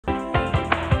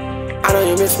I know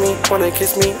you miss me, wanna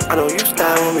kiss me. I know you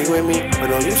style when we with me. I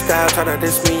know you style, try to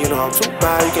diss me. You know I'm too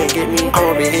bad, you can't get me. I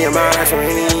wanna be in your mind like some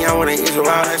Henny. I wanna ease you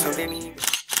out like some Denny.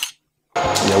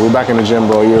 Yeah, we're back in the gym,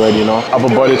 bro. You already know. Upper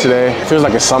body today. Feels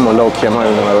like it's summer low-key, I'm not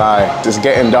even gonna lie. It's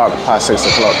getting dark past 6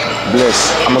 o'clock.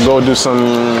 Bliss. I'm gonna go do some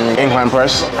incline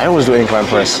press. I always do incline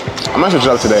press. I'm gonna switch it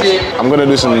up today. I'm gonna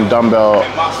do some dumbbell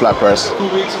flat press.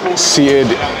 Seated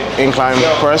incline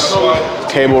press.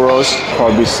 Cable rows.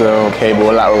 Probably some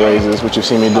cable lateral raises, which you've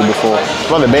seen me do before. It's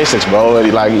about the basics, bro.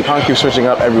 Like, you can't keep switching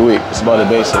up every week. It's about the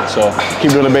basics. So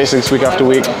keep doing the basics week after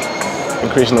week.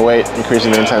 Increasing the weight,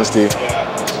 increasing the intensity.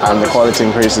 And the quality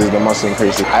increases, the muscle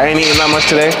increases. I ain't eating that much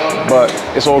today, but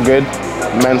it's all good.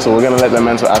 Mental, we're gonna let the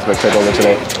mental aspect take over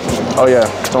today. Oh yeah,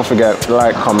 don't forget,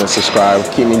 like, comment, subscribe,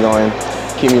 keep me going,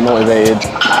 keep me motivated.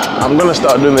 I'm gonna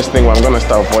start doing this thing where I'm gonna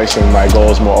start voicing my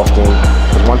goals more often.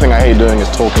 Because one thing I hate doing is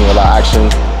talking without action,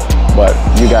 but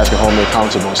you guys can hold me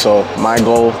accountable. So my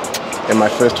goal in my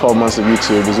first 12 months of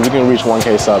YouTube is we can reach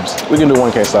 1K subs. We can do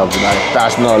 1K subs, like,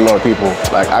 that's not a lot of people.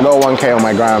 Like, I got 1K on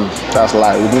my gram, that's a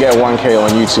lie. We can get 1K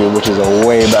on YouTube, which is a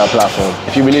way better platform.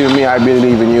 If you believe in me, I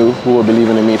believe in you. Who will believe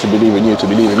in me to believe in you to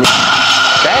believe in me?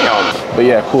 Damn! But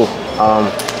yeah, cool.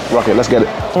 Rock it, let's get it.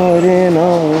 And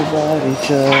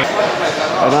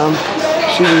I'm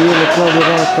shooting in the club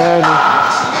without crowding.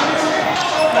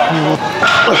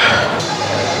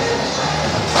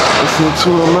 Listen to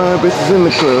my bitches in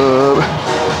the club.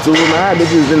 Two of my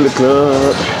bitches in the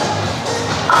club.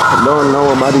 I don't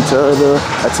know about each other.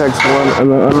 I text one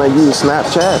and I use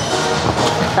Snapchat.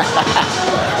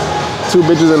 Two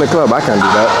bitches in the club. I can't do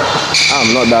that.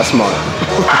 I'm not that smart.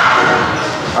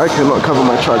 I cannot cover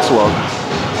my tracks well.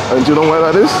 And you know why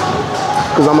that is?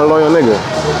 Because I'm a loyal nigga.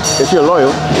 If you're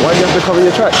loyal, why do you have to cover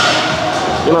your tracks?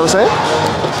 You know what I'm saying?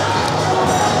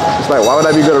 It's like, why would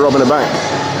I be good at robbing a bank?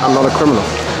 I'm not a criminal.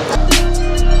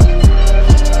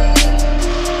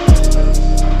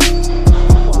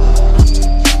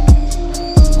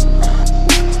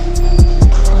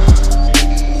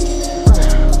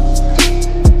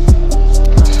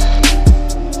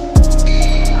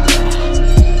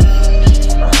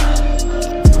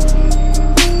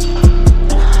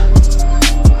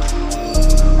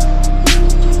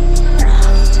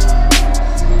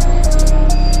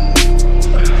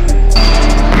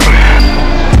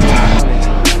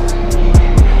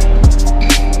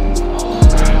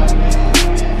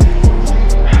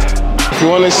 If you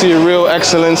want to see real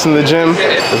excellence in the gym,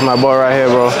 it's my boy right here,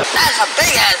 bro. That's a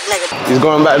big ass nigga. He's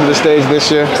going back to the stage this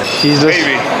year. He's just,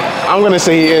 maybe. I'm gonna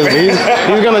say he is. He's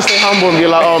gonna stay humble and be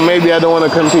like, oh, maybe I don't want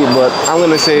to compete, but I'm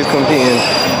gonna say he's competing.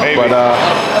 Maybe. But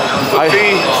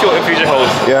see what the future holds.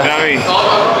 Yeah. You know what I mean?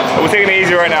 We're taking it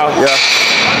easy right now. Yeah.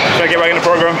 Trying to get back in the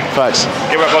program. Facts.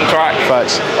 Get back on track.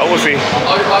 Facts. Oh, we'll see.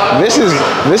 This is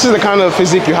the kind of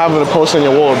physique you have in a post on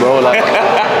your wall, bro. Like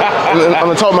on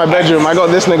the top of my bedroom, I got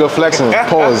this nigga flexing.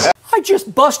 Pause. I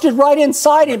just busted right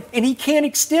inside him, and he can't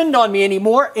extend on me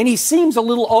anymore, and he seems a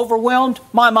little overwhelmed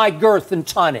by my girth and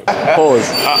tonnage. Pause.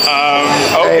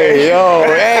 Okay.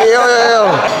 Hey,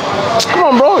 yo. Come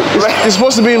on, bro. It's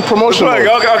supposed to be in promotion mode.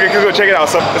 Okay, go check it out.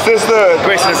 So this is the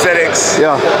Bryson Aesthetics.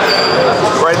 Yeah.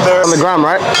 Right there. On the gram,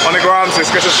 right? On the gram, so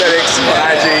it's Bryson Aesthetics on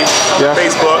IG, Yeah.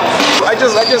 Facebook. I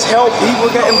just help people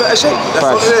get in better shape. That's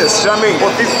Facts. what it is. You know what I mean?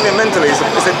 Well, physically and mentally,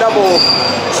 it's a double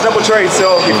trade.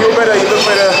 So if you're better, you look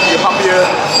better, you're happier,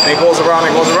 and it goes around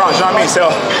and goes around. You know what I mean? So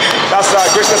that's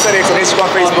Bryson Aesthetics on Instagram,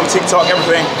 Facebook, TikTok,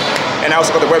 everything. And I also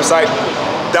got the website,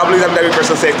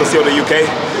 www.brysonsafe.co.uk.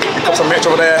 You put some merch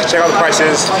over there, check out the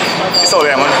prices. It's all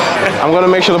there, man. I'm gonna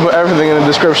make sure to put everything in the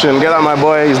description. Get out my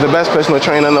boy. He's the best personal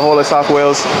trainer in the whole of South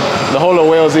Wales, the whole of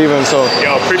Wales even. So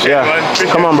yo, appreciate it, man.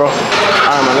 Appreciate Come on, bro. All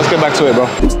right, man. Let's get back to it, bro.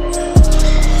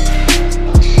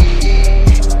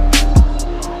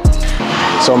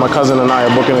 So my cousin and I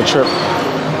are booking a trip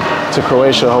to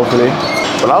Croatia, hopefully.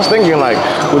 But I was thinking, like,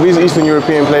 with these Eastern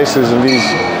European places and these,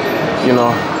 you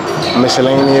know,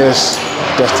 miscellaneous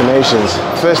destinations,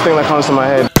 first thing that comes to my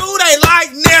head, Do they like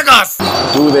niggas?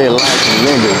 do they like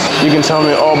niggas? You can tell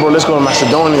me, oh, bro, let's go to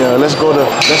Macedonia, let's go to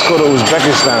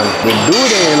Uzbekistan. But do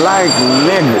they like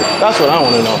niggas? That's what I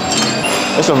want to know.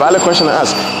 It's a valid question to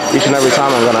ask. Each and every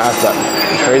time I'm gonna ask that.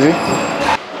 Crazy?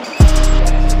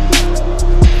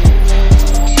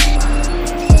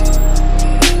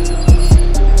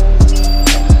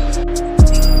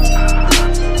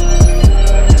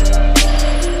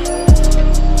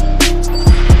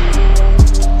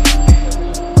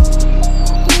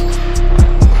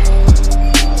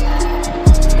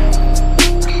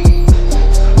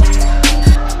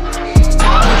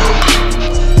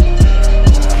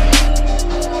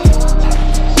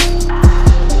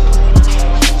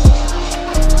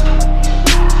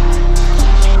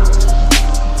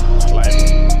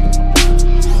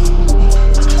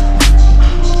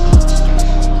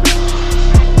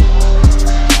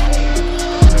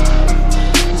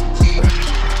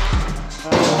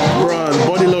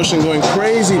 motion going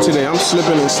crazy today. I'm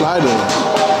slipping and sliding.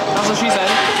 That's what she said.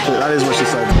 That is what she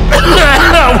said.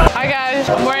 Hi guys,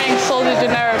 I'm wearing Sol de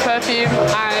Janeiro perfume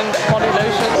and body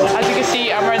lotion. As you can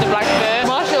see, I'm wearing the black bear.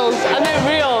 Marshalls, and they're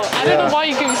real. I don't know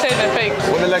why you keep saying they're fake.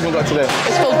 What the leggings got today?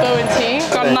 It's called Bow and T.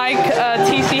 Got Nike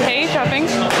TCH, I think.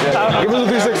 Yeah. Give us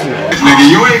a 360. Nigga,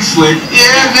 you ain't slick.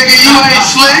 Yeah, nigga, you ain't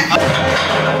slick.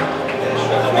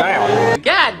 Damn.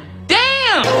 God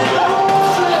damn!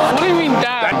 What do you mean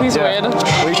damn? He's weird. What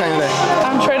are you trying today?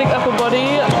 I'm trading upper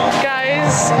body.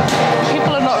 Guys,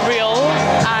 people are not real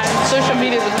and social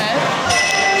media is a mess.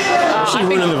 She's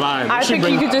ruining the vibe. I think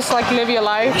you could just like live your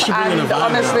life and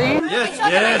honestly.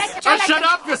 Yes. Oh, shut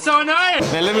up, you're so annoying.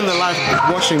 They're living the life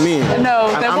watching me. No,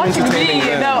 and they're I'm watching entertaining me.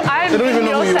 them. No, I'm They don't even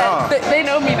know who you are. They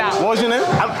know me now. What was your name?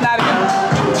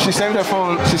 Nadia. She saved her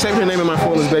phone. She saved her name in my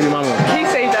phone as baby mama. He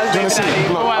saved us, baby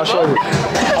daddy. Look, I'll show you.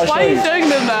 Why are you showing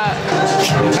them that?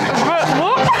 Bro,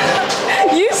 what?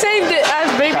 You saved it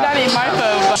as baby daddy in my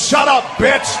phone. Shut up,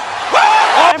 bitch.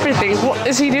 Everything. What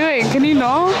is he doing? Can you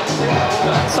know?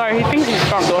 Sorry, he thinks he's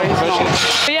drunk. But he's not.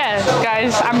 But yeah,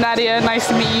 guys, I'm Nadia. Nice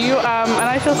to meet you. And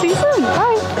I shall see you soon.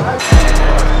 Bye.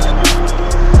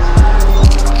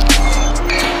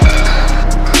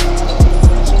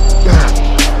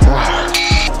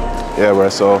 Yeah, bro.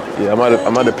 So yeah, I'm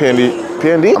at the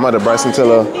PND. I'm at the Bryson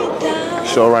Tiller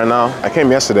show right now. I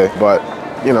came yesterday, but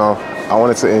you know, I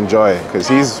wanted to enjoy it because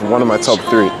he's one of my top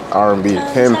 3 R&B.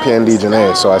 Him, PND,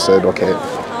 Janae. So I said, okay,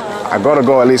 I gotta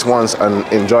go at least once and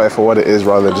enjoy it for what it is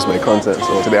rather than just make content.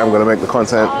 So today I'm gonna make the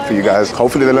content for you guys.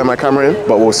 Hopefully they let my camera in,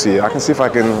 but we'll see. I can see if I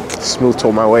can smooth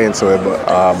talk my way into it.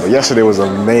 But yesterday was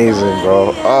amazing,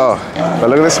 bro. Oh, but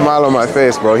look at the smile on my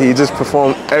face, bro. He just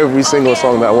performed every single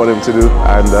song that I wanted him to do,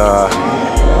 and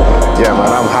yeah,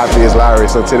 man, I'm happy as Larry.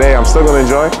 So today I'm still gonna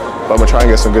enjoy, but I'm gonna try and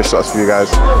get some good shots for you guys.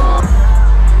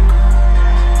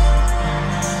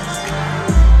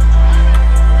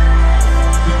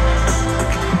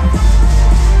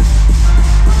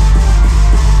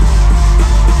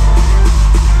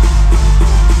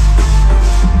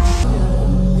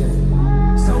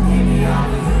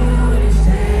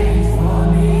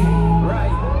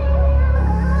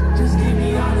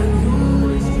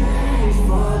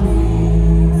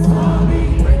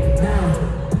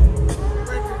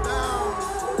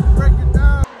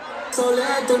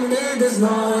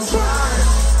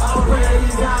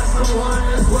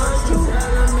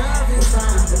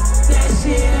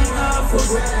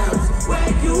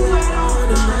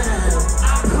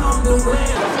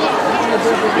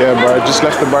 Yeah, bro, I just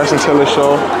left the Bryson Tiller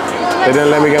show. They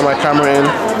didn't let me get my camera in,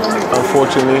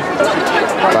 unfortunately.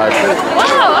 Like,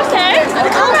 Wow, okay.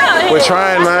 we're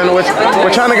trying, man. We're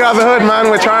trying to get out of the hood,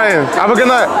 man. We're trying. Have a good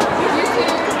night.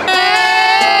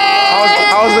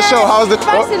 How's the show? How's the...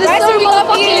 Bryson, we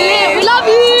love you. We love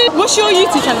you. What's your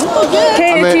YouTube channel?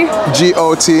 I mean,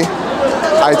 GOTIT.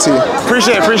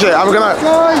 Appreciate it. Have a good night.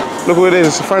 Look who it is.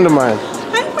 It's a friend of mine.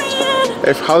 Hi,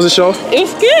 friend. How's the show? It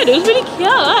was good. It was really cute.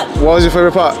 What was your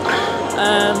favorite part?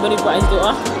 When he brought his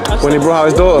daughter. When he brought out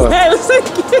his daughter? Yeah, it was so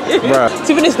cute. Bruh.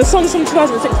 To be honest, the song from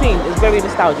 2016 is very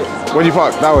nostalgic. Where'd you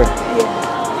park? That way?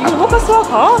 Yeah. You walk us to our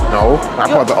car? No, I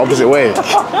parked the opposite way. So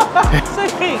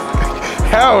fake.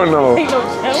 Hell no. Ain't no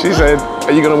hell She no. said,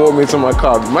 are you gonna walk me to my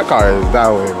car? My car is that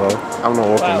way, bro. I'm not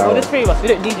walking Well, that way. there's 3 of us. We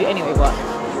don't need you anyway, but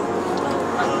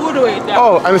all the way down.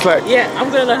 Oh, and it's like, Yeah,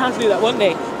 I'm gonna learn how to do that one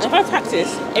day. And if I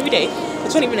practice every day for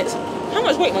 20 minutes, how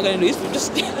much weight am I gonna lose from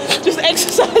just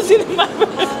exercising in my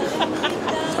room?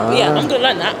 But yeah, I'm gonna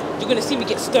learn that. You're gonna see me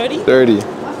get sturdy. 30.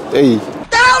 Hey. What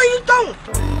the hell are you doing?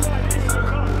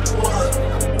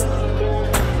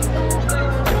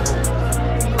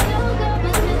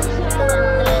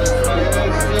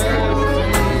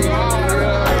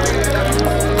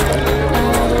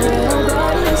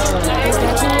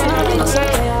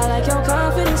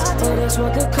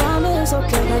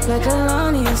 Like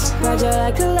Kalani's, Roger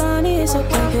like Kalani's.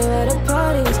 Okay, here at the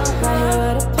parties, right here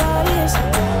at the parties.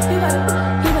 You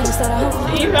better start a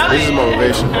whole. This is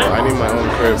motivation, bro. I need my own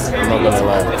crib. I'm not gonna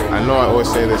lie. I know I always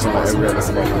say this in like every other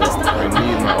video. I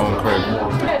need my own crib.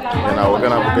 And we're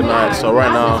gonna have a good night. So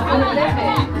right now,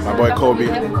 my boy Kobe,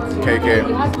 KK,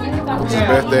 it's his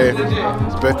birthday.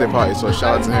 It's birthday party. So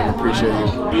shout out to him. Appreciate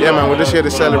you. Yeah, man. We're just here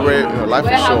to celebrate. You know,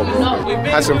 life is short, bro.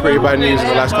 Had some pretty bad news in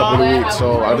the last couple of weeks.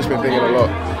 So I've just been thinking a lot.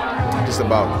 Just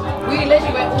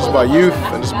about youth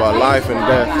and just about life and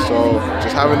death. So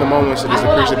just having the moments to just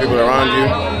appreciate people around you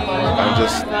and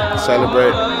just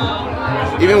celebrate.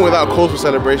 Even without cause for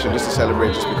celebration, just to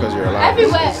celebrate just because you're alive. It's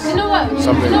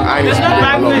something I need to be doing a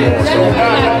lot more. So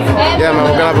yeah, man,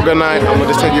 we're gonna have a good night. I'm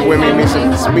gonna just take you with me, meet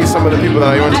some of the people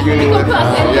that I went to uni with.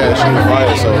 Yeah, it should be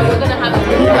fire. So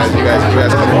yeah, you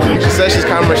guys come on.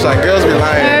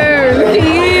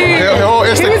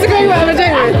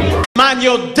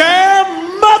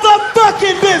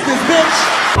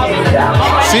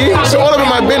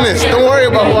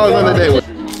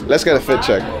 let's get a fit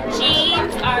check.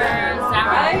 Jeans are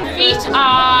Zara. Feet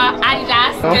are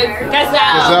Adidas.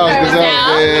 Gazelle.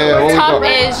 Yeah. Top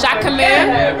is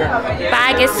Jacquemus.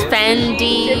 Bag is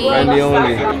Fendi. Fendi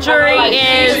only. Jewelry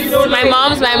is my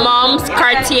mom's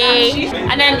Cartier.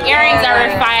 And then earrings are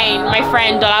Refined. My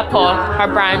friend Dolapo, her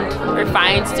brand,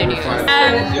 Refined Studios.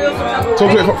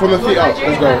 Talk to it from the feet up.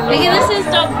 Let's go. Okay, this is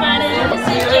Doc Madden. This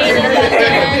is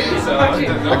Jada.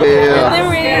 The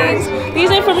rings.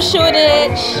 These are from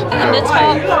Shoreditch. And the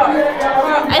top,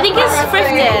 I think it's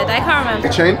thrifted. I can't remember.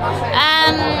 The chain?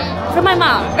 From my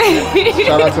mom.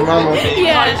 Shout out to mama.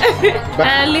 Yeah.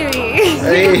 Louis.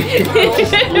 Hey. She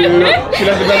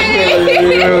left the best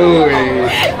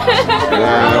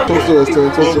talk to us,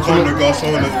 Talk to us.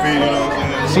 On the feet, you know what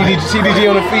I'm saying? CDG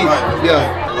on the feet. Yeah.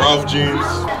 Ralph jeans.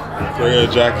 Korea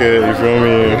jacket, you feel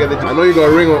me? I know you got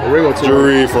a ring or two.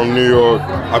 Jewelry from New York.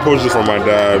 I purchased it from my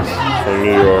dad from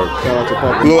New York. Shout out to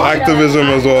Papa. A little activism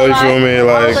as well, you feel me?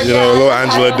 Like, you know, a little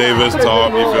Angela Davis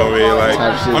top, you feel me? Like,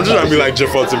 I'm just trying to be like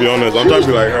Jiffa, to be honest. I'm trying to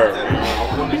be like her.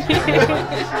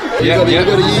 You got the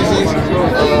Yeezys.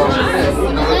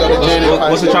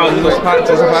 What's the trousers? What's the pants?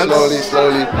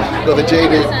 Slowly. You got the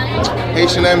jaded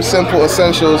H&M Simple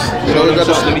Essentials. You know, we got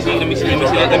the. Let me see the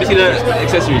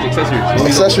accessories.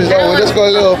 Accessories. Oh, we just got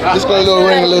a little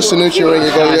ring, a little Sanucci ring. You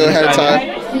got a little hair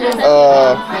tie.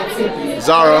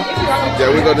 Zara.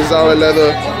 Yeah, we got the Zara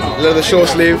leather short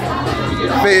sleeve,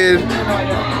 fitted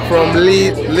from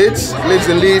Lids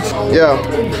and Leeds. Yeah.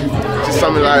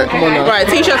 Something like, come on now. Right,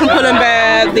 t-shirt from Pull &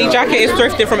 Bear, the jacket is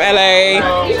thrifted from LA,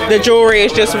 the jewelry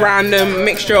is just random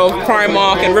mixture of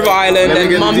Primark and River Island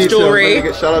and Mum's jewelry.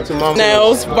 Shout out to Mum.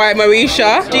 Nails by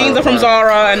Moesha. Jeans are from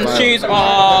Zara and shoes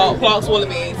are Clark's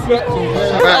Wallabies.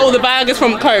 Oh, the bag is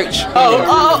from Coach.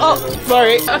 Oh,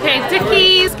 sorry. Okay,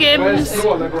 Dickies, Skims,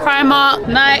 Primark,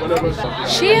 Nike,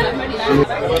 Shein,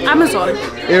 Amazon.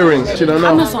 Earrings, you don't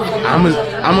know.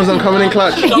 Amazon coming in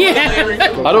clutch.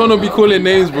 Yeah. I don't want to be calling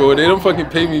names, bro. They don't fucking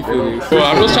pay me for this. Bro,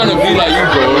 I'm just trying to be like you,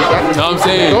 bro. You know what I'm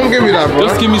saying? Don't give me that, bro.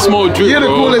 Just give me small drip, You're the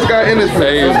coolest guy in this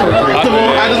place. First of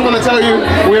all, I just want to tell you,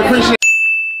 we appreciate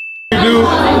you do.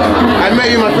 I met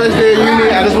you my first day at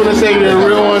uni. I just want to say you're a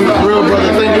real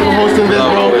brother. Thank you for hosting this,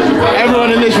 bro.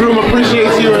 Everyone in this room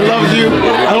appreciates you and loves you.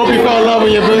 I hope you felt love on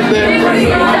your birthday.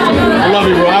 I love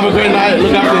you, bro. Have a great night.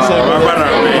 Look after yourself, bro.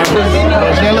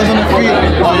 Jealous on the feet.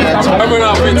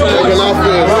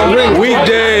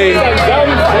 Weekday.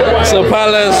 So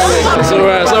Palace. It's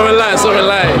alright. So relax.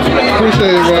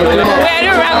 Appreciate it, bro. I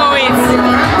don't remember it.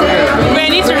 I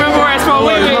need to remember where it's from.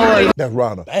 That's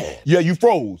Rana. Bad. Yeah, you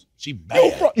froze. She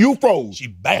bad. You froze. She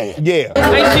bad. Yeah.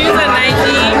 My shoes are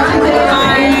Nike.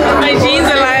 My jeans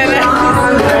are Lionel.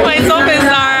 My top is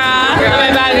Zara. And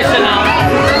my bag is Chanel.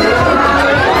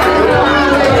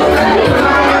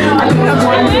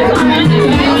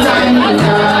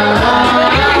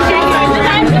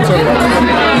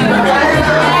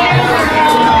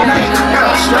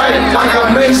 Strike like a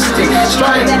mystic,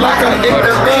 strike like a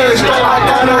ignorant, strike like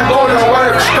I don't go to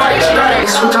work, strike.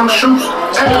 Switch on shoes.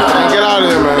 Get out of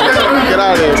here, man. Get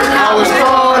out of here. I was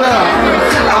throwing up,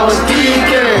 I was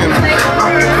geeking,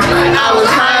 I was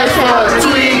high for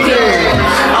tweaking,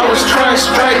 I was trying to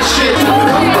strike shit.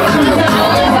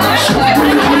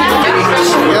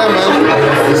 Yeah, man.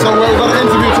 So we got an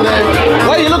interview today.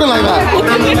 Why are you looking like that?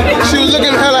 She was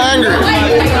looking hella angry.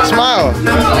 Smile.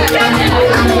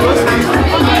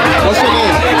 What's your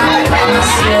name?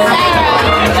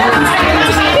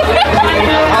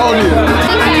 How old are you?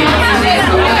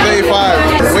 35.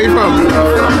 Where you from?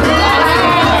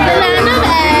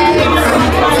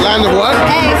 Land of what?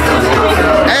 Eggs.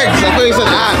 Eggs? I thought you said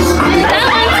ass.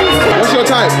 What's your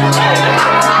type?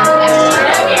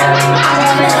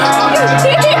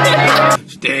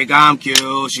 Think I'm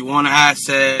cute, she wanna have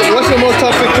sex. What's your most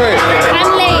toxic trait?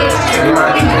 I'm late.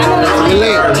 You're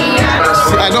late.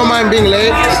 I don't mind being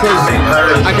late because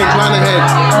I can plan ahead.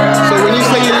 So when you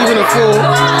say you're leaving at 4,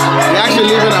 you're actually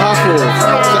leaving at 4:30.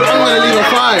 So I'm gonna leave at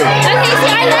 5. Okay,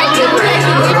 see, I like it.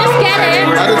 You just get it.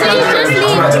 I just get it. You just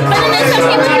leave. But then there's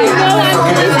some people who go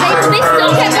out and they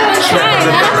still get their own time.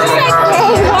 And I'm just like,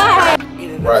 oh, why?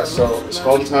 Right, so it's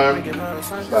home time.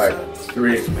 It's like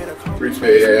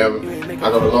 3:30 a.m. I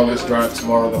got the longest drive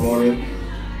tomorrow in the morning.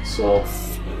 So,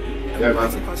 yeah, man.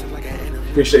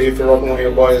 Appreciate you for rocking with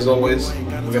your boy as always.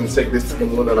 We're gonna take this to the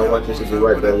moon and I want you to be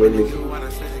right there with me.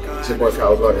 It's your boy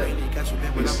Kyle Gardner.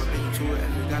 Peace.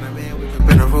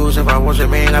 Been the rules, if I was your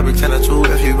man, I'd be 10 or 2.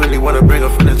 If you really wanna bring a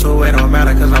friend or two, it don't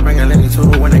matter, cause I bring a lady too.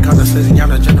 When it comes to sissy, I'm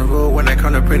the general. When it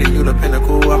comes to pretty, you the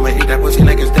pinnacle. I'ma eat that pussy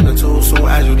like it's dinner too. Soon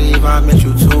as you leave, I miss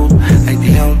you too. Like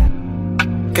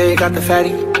damn. Okay, got the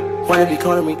fatty. Why be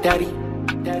calling me daddy?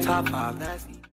 Top 5 nasty.